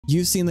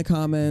You've seen the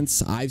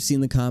comments. I've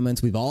seen the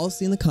comments. We've all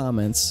seen the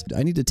comments.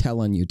 I need to tell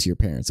on you to your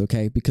parents,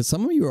 okay? Because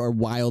some of you are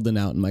wilding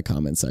out in my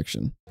comment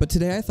section. But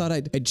today I thought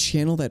I'd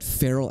channel that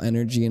feral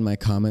energy in my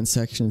comment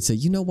section and say,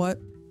 you know what?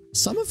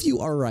 Some of you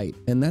are right,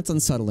 and that's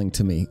unsettling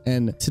to me.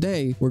 And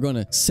today we're going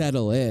to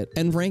settle it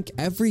and rank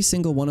every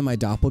single one of my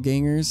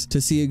doppelgangers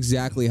to see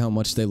exactly how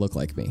much they look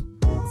like me.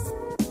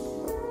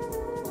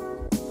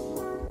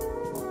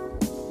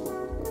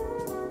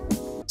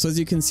 So as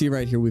you can see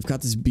right here, we've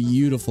got this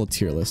beautiful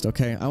tier list,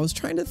 okay? I was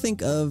trying to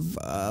think of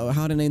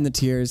how to name the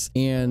tiers,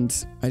 and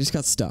I just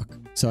got stuck.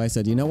 So I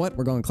said, you know what?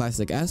 We're going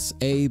classic S,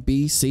 A,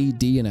 B, C,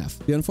 D, and F.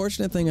 The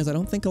unfortunate thing is I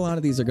don't think a lot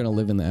of these are going to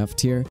live in the F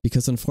tier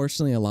because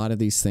unfortunately a lot of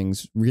these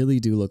things really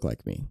do look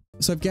like me.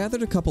 So I've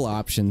gathered a couple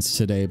options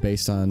today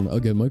based on,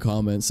 again, my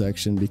comment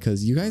section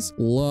because you guys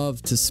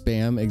love to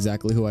spam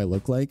exactly who I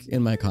look like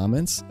in my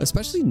comments,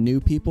 especially new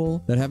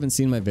people that haven't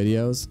seen my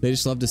videos. They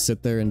just love to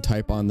sit there and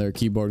type on their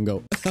keyboard and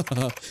go,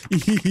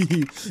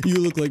 you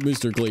look like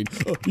Mr. Clean.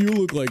 Oh, you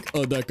look like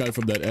that guy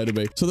from that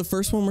anime. So the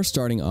first one we're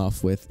starting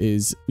off with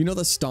is, you know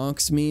the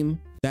Stonks meme?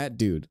 That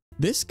dude.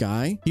 This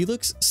guy, he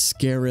looks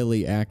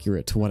scarily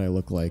accurate to what I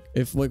look like.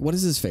 If like, what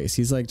is his face?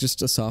 He's like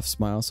just a soft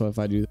smile. So if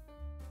I do...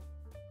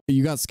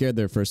 You got scared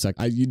there for a sec.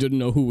 You didn't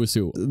know who was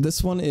who.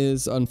 This one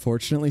is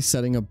unfortunately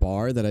setting a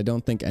bar that I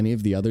don't think any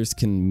of the others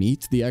can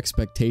meet the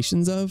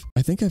expectations of.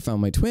 I think I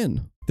found my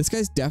twin. This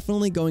guy's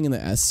definitely going in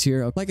the S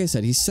tier. Like I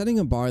said, he's setting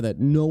a bar that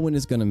no one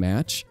is going to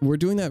match. We're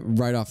doing that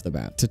right off the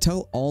bat. To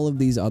tell all of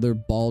these other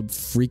bald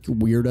freak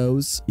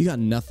weirdos, you got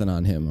nothing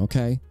on him,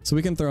 okay? So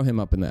we can throw him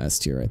up in the S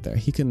tier right there.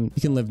 He can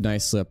live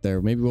nicely up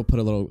there. Maybe we'll put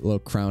a little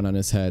crown on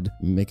his head,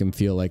 make him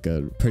feel like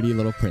a pretty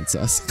little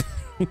princess.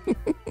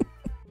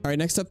 All right,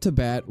 next up to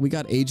bat, we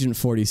got Agent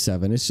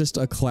 47. It's just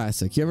a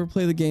classic. You ever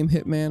play the game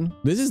Hitman?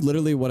 This is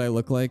literally what I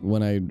look like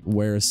when I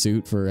wear a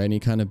suit for any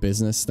kind of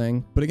business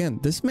thing. But again,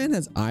 this man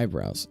has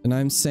eyebrows. And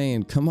I'm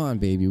saying, come on,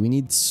 baby, we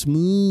need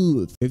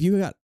smooth. If you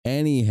got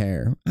any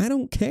hair, I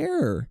don't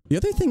care. The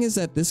other thing is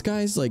that this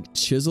guy's like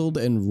chiseled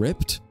and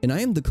ripped, and I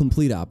am the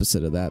complete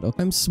opposite of that.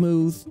 I'm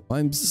smooth,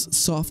 I'm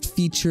soft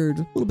featured,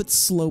 a little bit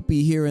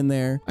slopey here and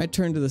there. I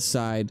turn to the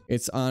side.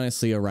 It's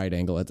honestly a right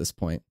angle at this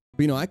point.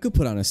 But, you know, I could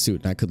put on a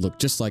suit and I could look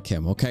just like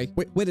him, okay?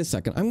 Wait a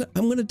second.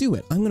 I'm gonna do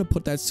it. I'm gonna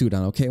put that suit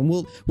on, okay? And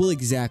we'll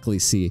exactly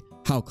see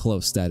how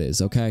close that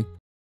is, okay?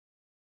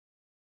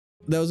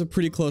 That was a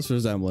pretty close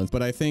resemblance,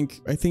 but I think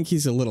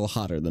he's a little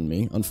hotter than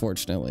me,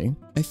 unfortunately.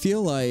 I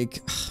feel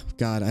like,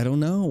 God, I don't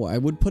know. I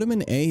would put him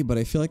in A, but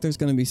I feel like there's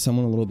gonna be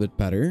someone a little bit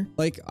better.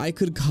 Like, I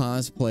could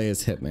cosplay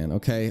as Hitman,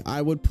 okay?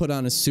 I would put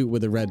on a suit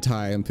with a red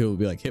tie and people would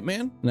be like,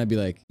 Hitman? And I'd be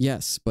like,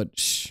 yes, but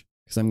shh,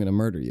 because I'm gonna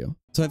murder you.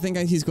 So I think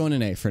he's going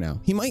in A for now.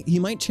 He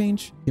might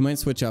change. He might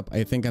switch up.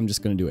 I think I'm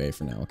just going to do A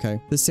for now, okay?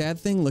 The sad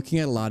thing looking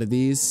at a lot of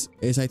these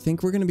is I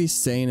think we're going to be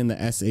staying in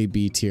the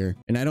SAB tier.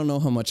 And I don't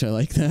know how much I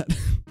like that.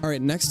 All right,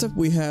 next up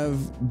we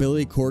have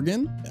Billy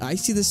Corgan. I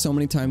see this so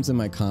many times in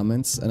my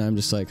comments and I'm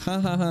just like, ha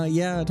ha ha,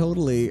 yeah,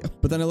 totally.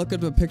 But then I look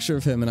at a picture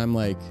of him and I'm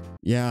like,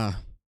 yeah,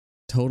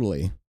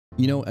 totally.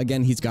 You know,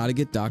 again, he's got to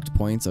get docked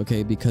points,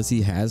 okay, because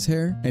he has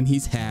hair and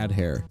he's had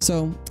hair.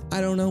 So I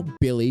don't know,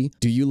 Billy,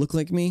 do you look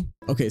like me?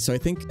 Okay, so I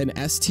think an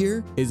S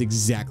tier is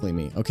exactly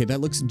me. Okay,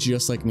 that looks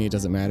just like me. It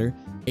doesn't matter.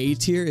 A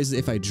tier is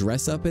if I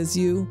dress up as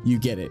you, you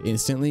get it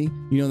instantly.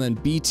 You know, and then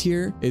B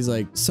tier is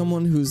like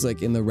someone who's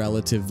like in the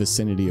relative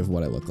vicinity of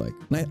what I look like.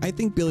 And I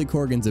think Billy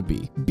Corgan's a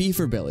B. B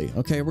for Billy.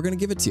 Okay, we're going to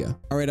give it to you.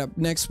 All right, up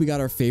next, we got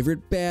our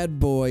favorite bad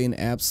boy and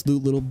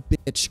absolute little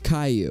bitch,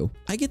 Caillou.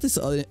 I get this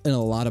in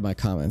a lot of my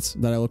comments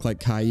that I look like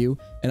Caillou.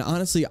 And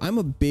honestly, I'm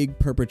a big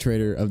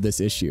perpetrator of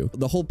this issue.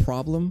 The whole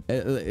problem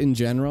in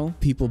general,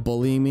 people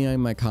bullying me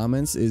in my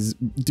comments is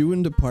due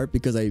into part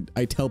because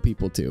I tell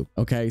people to,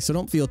 okay? So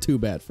don't feel too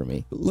bad for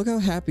me. Look how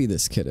happy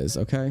this kid is,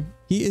 okay?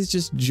 He is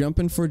just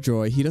jumping for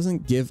joy. He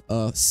doesn't give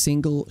a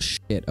single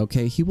shit,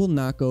 okay? He will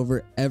knock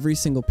over every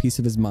single piece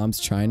of his mom's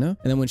china,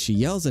 and then when she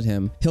yells at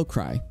him, he'll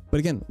cry. But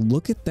again,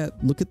 look at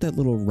that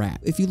little rat.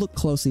 If you look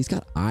closely, he's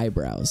got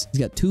eyebrows. He's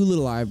got 2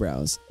 little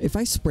eyebrows. If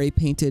I spray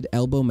painted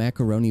elbow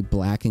macaroni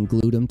black and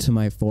glued him to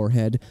my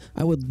forehead,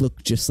 I would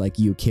look just like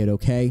you, kid,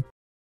 okay?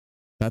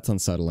 That's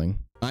unsettling.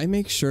 I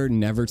make sure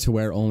never to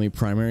wear only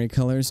primary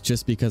colors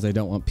just because I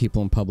don't want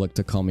people in public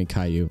to call me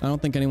Caillou. I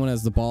don't think anyone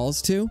has the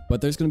balls to,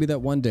 but there's going to be that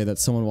one day that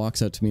someone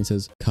walks up to me and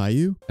says,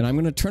 Caillou? And I'm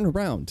going to turn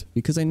around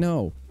because I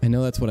know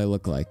that's what I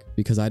look like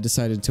because I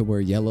decided to wear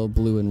yellow,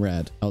 blue, and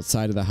red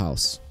outside of the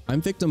house.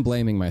 I'm victim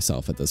blaming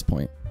myself at this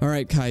point. All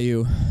right,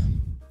 Caillou,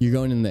 you're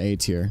going in the A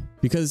tier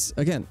because,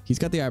 again, he's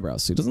got the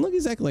eyebrows, so he doesn't look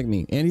exactly like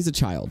me, and he's a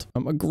child.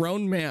 I'm a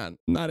grown man,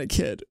 not a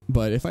kid.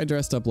 But if I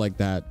dressed up like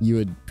that, you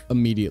would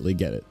immediately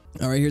get it.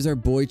 All right, here's our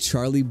boy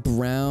Charlie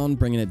Brown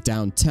bringing it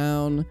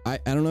downtown. I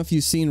don't know if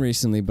you've seen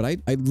recently, but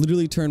I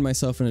literally turned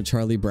myself into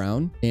Charlie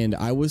Brown, and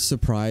I was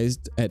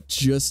surprised at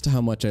just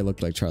how much I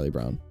looked like Charlie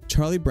Brown.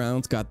 Charlie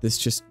Brown's got this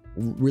just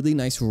really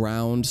nice,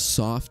 round,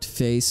 soft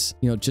face.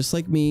 You know, just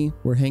like me,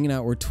 we're hanging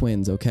out, we're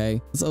twins,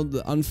 okay? So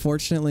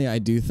unfortunately, I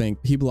do think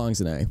he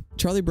belongs in A.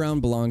 Charlie Brown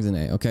belongs in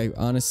A, okay?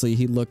 Honestly,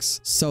 he looks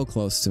so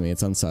close to me,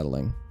 it's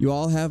unsettling. You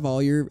all have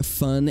all your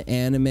fun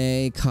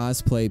anime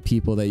cosplay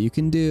people that you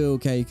can do,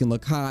 okay? You can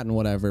look hot and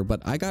whatever,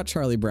 but I got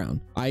Charlie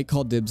Brown. I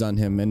call dibs on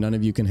him, and none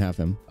of you can have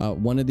him.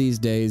 One of these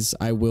days,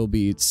 I will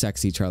be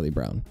sexy Charlie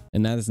Brown.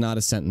 And that is not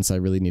a sentence I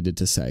really needed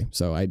to say,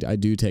 so I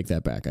do take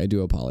that back. I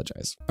do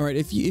apologize. All right,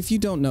 if you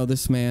don't know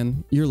this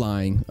man, you're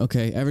lying,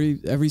 okay?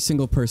 Every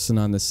single person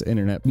on this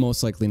internet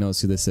most likely knows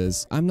who this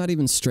is. I'm not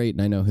even straight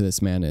and I know who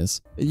this man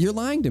is. You're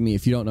lying to me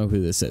if you don't know who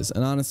this is,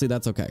 and honestly,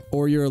 that's okay.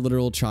 Or you're a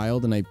literal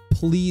child, and I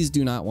please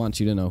do not want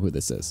you to know who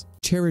this is.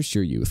 Cherish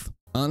your youth.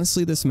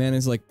 Honestly, this man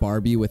is like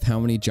Barbie with how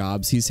many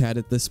jobs he's had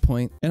at this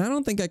point, and I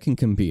don't think I can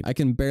compete. I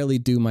can barely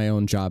do my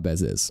own job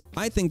as is.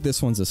 I think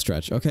this one's a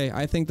stretch, okay?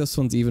 I think this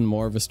one's even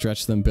more of a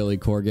stretch than Billy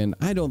Corgan.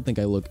 I don't think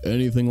I look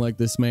anything like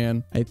this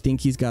man. I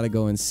think he's got to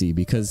go in C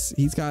because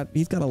he's got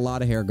a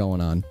lot of hair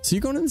going on. So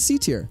you're going in the C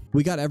tier.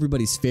 We got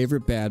everybody's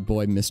favorite bad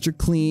boy, Mr.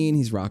 Clean.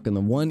 He's rocking the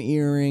one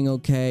earring,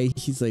 okay?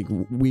 He's like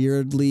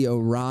weirdly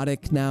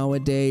erotic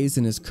nowadays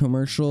in his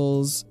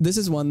commercials. This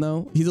is one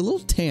though. He's a little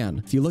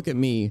tan. If you look at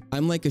me,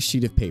 I'm like a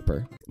sheet of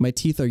paper. My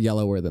teeth are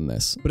yellower than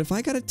this. But if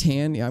I got a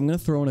tan, yeah, I'm gonna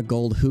throw in a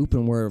gold hoop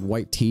and wear a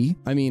white tee.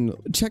 I mean,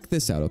 check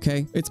this out,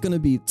 okay? It's gonna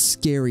be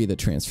scary, the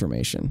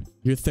transformation.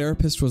 Your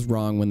therapist was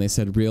wrong when they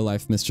said real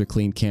life Mr.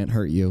 Clean can't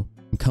hurt you.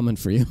 I'm coming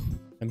for you.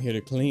 I'm here to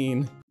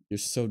clean. You're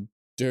so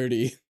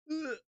dirty.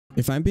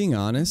 If I'm being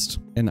honest,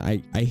 and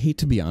I hate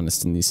to be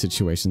honest in these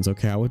situations,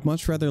 okay? I would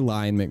much rather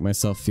lie and make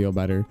myself feel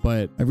better,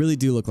 but I really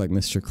do look like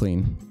Mr.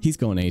 Clean. He's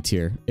going A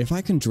tier. If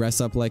I can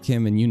dress up like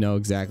him and you know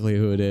exactly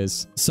who it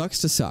is, sucks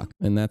to suck,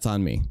 and that's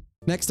on me.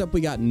 Next up, we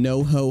got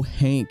NoHo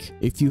Hank.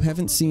 If you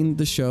haven't seen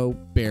the show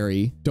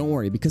Barry, don't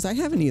worry, because I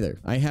haven't either.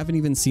 I haven't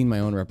even seen my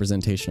own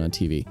representation on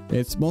TV.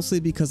 It's mostly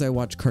because I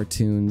watch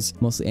cartoons,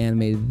 mostly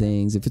animated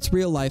things. If it's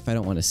real life, I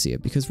don't want to see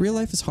it because real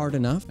life is hard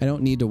enough. I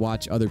don't need to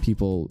watch other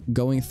people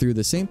going through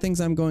the same things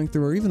I'm going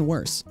through or even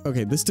worse.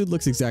 Okay, this dude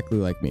looks exactly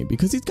like me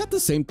because he's got the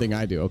same thing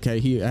I do, okay?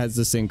 He has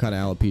the same kind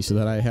of alopecia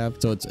that I have,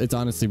 so it's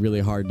honestly really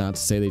hard not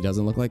to say that he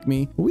doesn't look like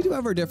me. But we do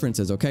have our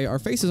differences, okay? Our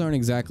faces aren't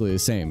exactly the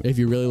same if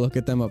you really look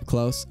at them up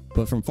close.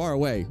 But from far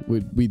away,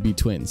 we'd be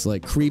twins,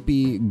 like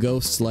creepy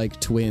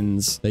ghost-like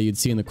twins that you'd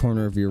see in the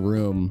corner of your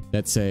room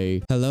that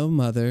say, "Hello,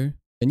 mother."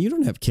 And you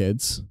don't have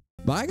kids.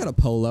 But I got a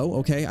polo,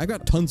 okay? I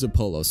got tons of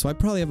polos, so I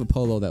probably have a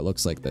polo that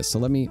looks like this. So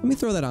let me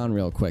throw that on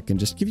real quick and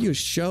just give you a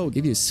show,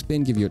 give you a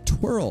spin, give you a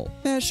twirl.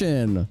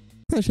 Fashion.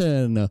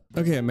 Fashion.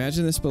 Okay,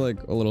 imagine this but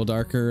like a little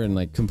darker and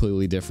like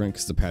completely different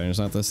because the pattern's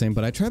not the same,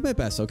 but I tried my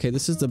best, okay?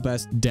 This is the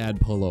best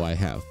dad polo I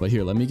have. But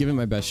here, let me give it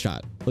my best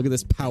shot. Look at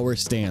this power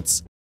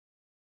stance.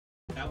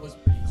 That was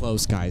pretty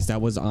close, guys. That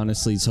was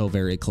honestly so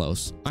very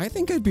close. I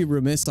think I'd be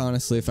remiss,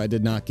 honestly, if I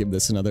did not give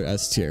this another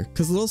S tier.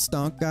 Because little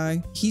stonk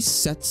guy, he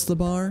sets the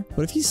bar.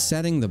 But if he's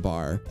setting the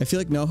bar, I feel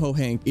like NoHo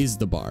Hank is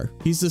the bar.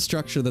 He's the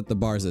structure that the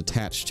bar is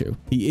attached to.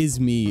 He is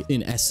me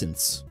in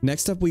essence.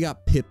 Next up, we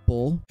got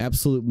Pitbull,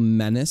 absolute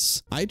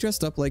menace. I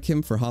dressed up like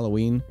him for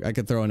Halloween. I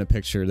could throw in a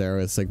picture there.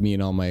 It's like me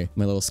and all my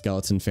little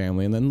skeleton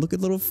family. And then look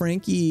at little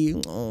Frankie.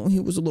 Oh, he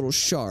was a little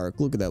shark.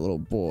 Look at that little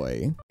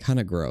boy. Kind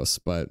of gross,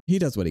 but he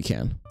does what he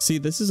can. See,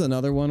 this is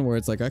another one where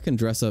it's like I can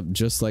dress up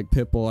just like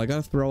Pitbull. I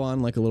gotta throw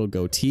on like a little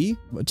goatee.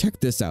 But check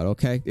this out,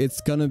 okay?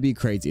 It's gonna be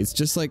crazy. It's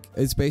just like,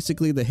 it's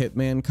basically the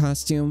Hitman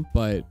costume,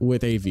 but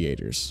with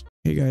aviators.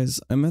 Hey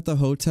guys, I'm at the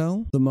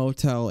hotel, the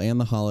motel, and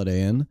the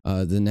Holiday Inn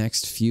the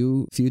next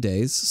few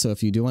days. So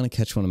if you do want to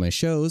catch one of my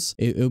shows,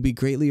 it would be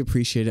greatly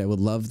appreciated. I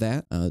would love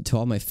that. To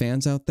all my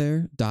fans out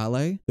there,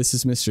 Dale. This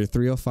is Mr.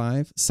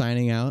 305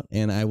 signing out,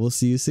 and I will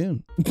see you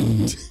soon.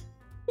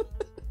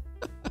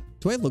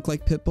 Do I look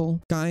like Pitbull?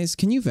 Guys,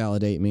 can you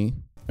validate me?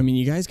 I mean,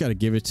 you guys got to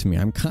give it to me.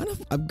 I'm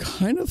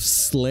kind of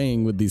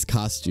slaying with these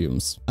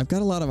costumes. I've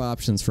got a lot of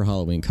options for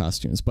Halloween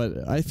costumes, but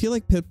I feel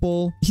like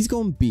Pitbull, he's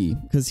going B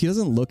because he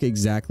doesn't look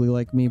exactly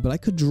like me, but I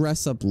could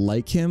dress up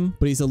like him,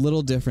 but he's a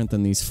little different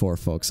than these four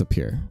folks up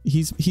here.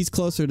 He's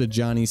closer to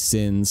Johnny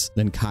Sins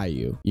than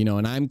Caillou, you know,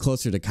 and I'm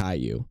closer to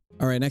Caillou.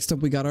 All right, next up,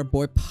 we got our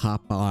boy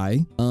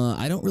Popeye.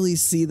 I don't really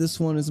see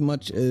this one as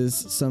much as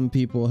some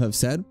people have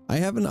said. I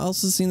haven't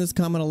also seen this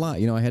comment a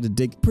lot. You know, I had to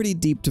dig pretty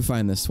deep to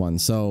find this one.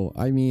 So,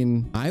 I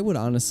mean, I would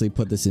honestly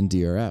put this in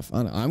D or F.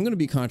 I'm going to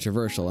be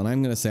controversial, and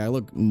I'm going to say I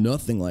look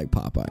nothing like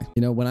Popeye.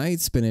 You know, when I eat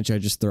spinach, I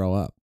just throw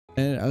up.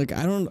 And like,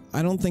 I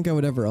don't think I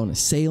would ever own a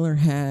sailor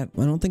hat.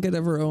 I don't think I'd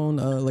ever own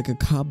like a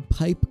cob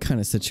pipe kind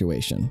of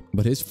situation.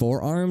 But his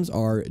forearms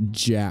are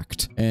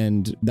jacked.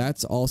 And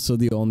that's also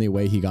the only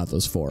way he got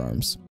those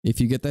forearms. If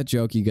you get that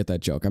joke, you get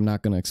that joke. I'm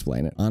not gonna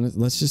explain it. Honest,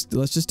 let's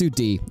just do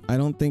D. I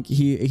don't think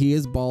he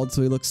is bald,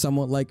 so he looks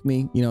somewhat like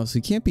me, you know. So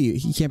he can't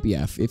be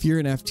F. If you're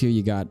an F tier,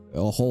 you got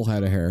a whole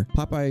head of hair.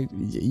 Popeye,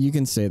 you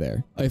can stay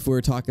there. If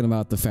we're talking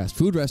about the fast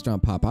food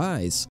restaurant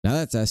Popeyes, now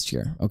that's S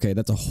tier. Okay,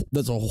 that's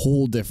a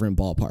whole different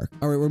ballpark.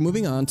 All right, we're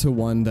moving on to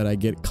one that I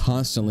get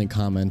constantly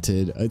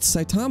commented. It's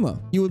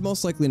Saitama. You would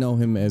most likely know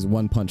him as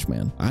One Punch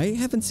Man. I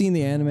haven't seen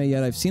the anime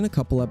yet. I've seen a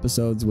couple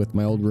episodes with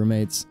my old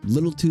roommates.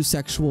 Little too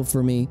sexual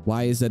for me.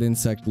 Why is that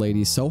insect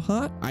lady so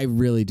hot? I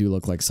really do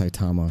look like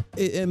Saitama.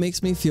 It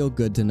makes me feel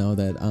good to know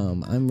that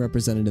I'm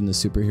represented in the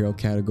superhero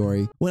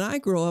category. When I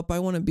grow up, I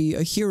want to be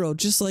a hero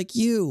just like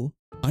you.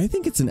 I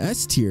think it's an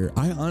S tier.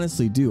 I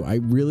honestly do.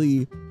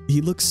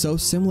 He looks so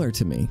similar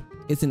to me.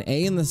 It's an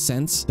A in the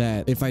sense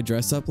that if I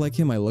dress up like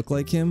him, I look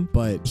like him,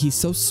 but he's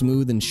so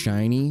smooth and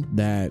shiny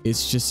that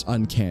it's just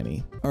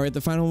uncanny. All right,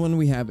 the final one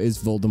we have is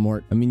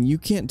Voldemort. I mean, you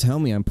can't tell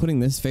me I'm putting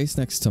this face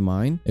next to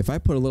mine. If I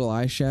put a little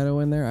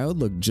eyeshadow in there, I would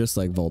look just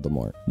like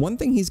Voldemort. One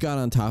thing he's got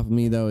on top of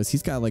me though is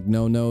he's got like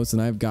no nose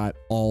and I've got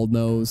all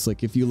nose.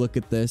 Like if you look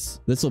at this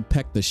will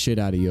peck the shit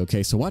out of you,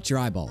 okay? So watch your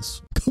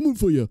eyeballs. Coming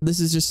for you. This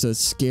is just a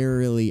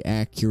scarily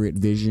accurate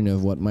vision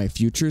of what my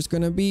future is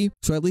gonna be.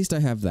 So at least I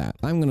have that.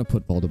 I'm gonna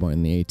put Voldemort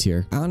in the A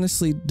tier. I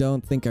honestly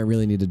don't think I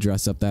really need to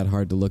dress up that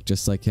hard to look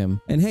just like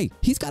him. And hey,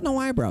 he's got no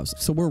eyebrows.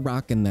 So we're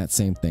rocking that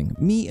same thing.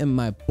 Me and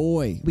my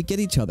boy, we get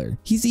each other.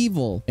 He's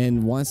evil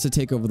and wants to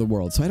take over the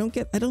world. So I don't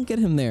get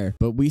him there,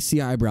 but we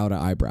see eyebrow to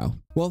eyebrow.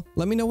 Well,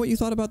 let me know what you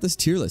thought about this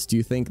tier list. Do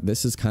you think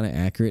this is kind of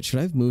accurate? Should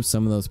I have moved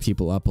some of those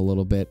people up a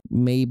little bit?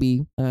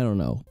 Maybe. I don't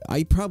know.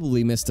 I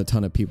probably missed a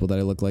ton of people that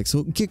I look like.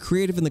 So get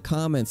creative in the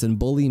comments and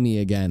bully me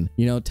again.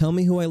 You know, tell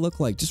me who I look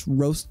like. Just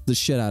roast the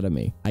shit out of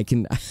me. I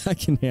can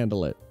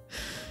handle it.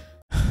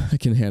 I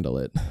can handle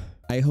it.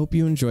 I hope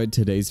you enjoyed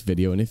today's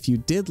video, and if you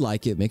did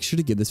like it, make sure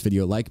to give this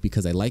video a like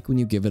because I like when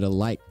you give it a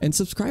like, and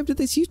subscribe to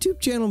this YouTube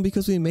channel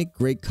because we make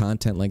great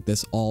content like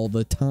this all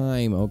the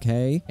time,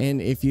 okay?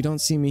 And if you don't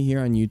see me here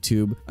on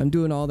YouTube, I'm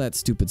doing all that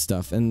stupid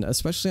stuff, and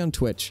especially on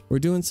Twitch. We're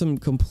doing some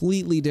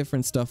completely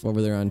different stuff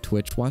over there on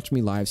Twitch. Watch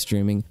me live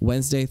streaming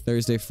Wednesday,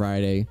 Thursday,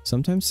 Friday,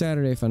 sometimes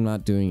Saturday if I'm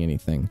not doing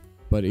anything.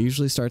 But it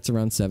usually starts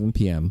around 7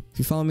 p.m. If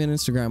you follow me on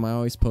Instagram, I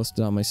always post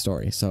it on my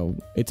story. So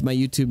it's my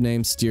YouTube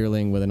name,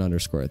 STEERRLING with an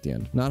underscore at the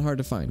end. Not hard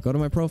to find. Go to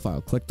my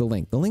profile, click the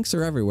link. The links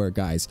are everywhere,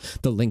 guys.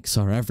 The links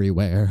are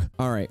everywhere.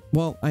 All right.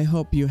 Well, I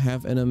hope you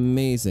have an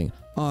amazing,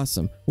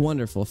 awesome,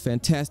 wonderful,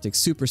 fantastic,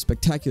 super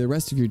spectacular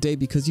rest of your day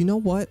because you know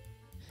what?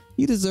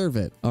 You deserve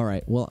it. All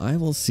right. Well, I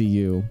will see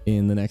you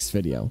in the next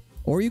video.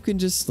 Or you can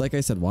just, like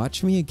I said,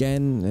 watch me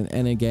again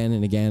and again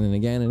and again and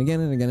again and again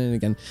and again and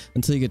again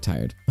until you get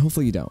tired.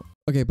 Hopefully you don't.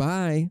 Okay,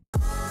 bye.